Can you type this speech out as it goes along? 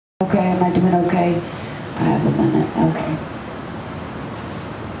okay? Am I doing okay? I have a limit, okay.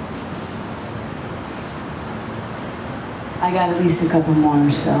 I got at least a couple more,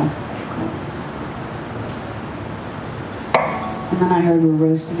 so. And then I heard we're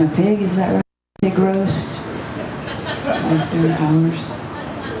roasting a pig, is that right? Pig roast? After hours.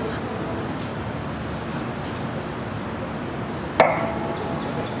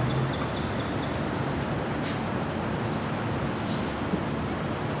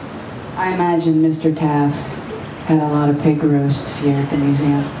 I imagine Mr. Taft had a lot of pig roasts here at the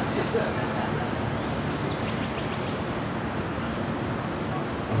museum.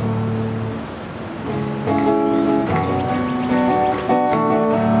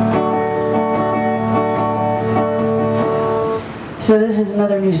 So this is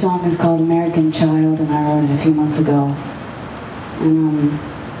another new song. It's called American Child, and I wrote it a few months ago. And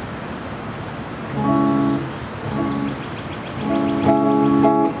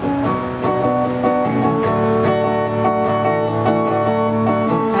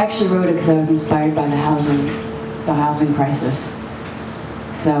I actually wrote it because I was inspired by the housing crisis.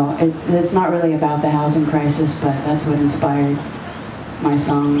 So it's not really about the housing crisis, but that's what inspired my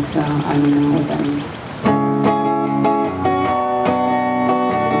song. So I don't know what that means.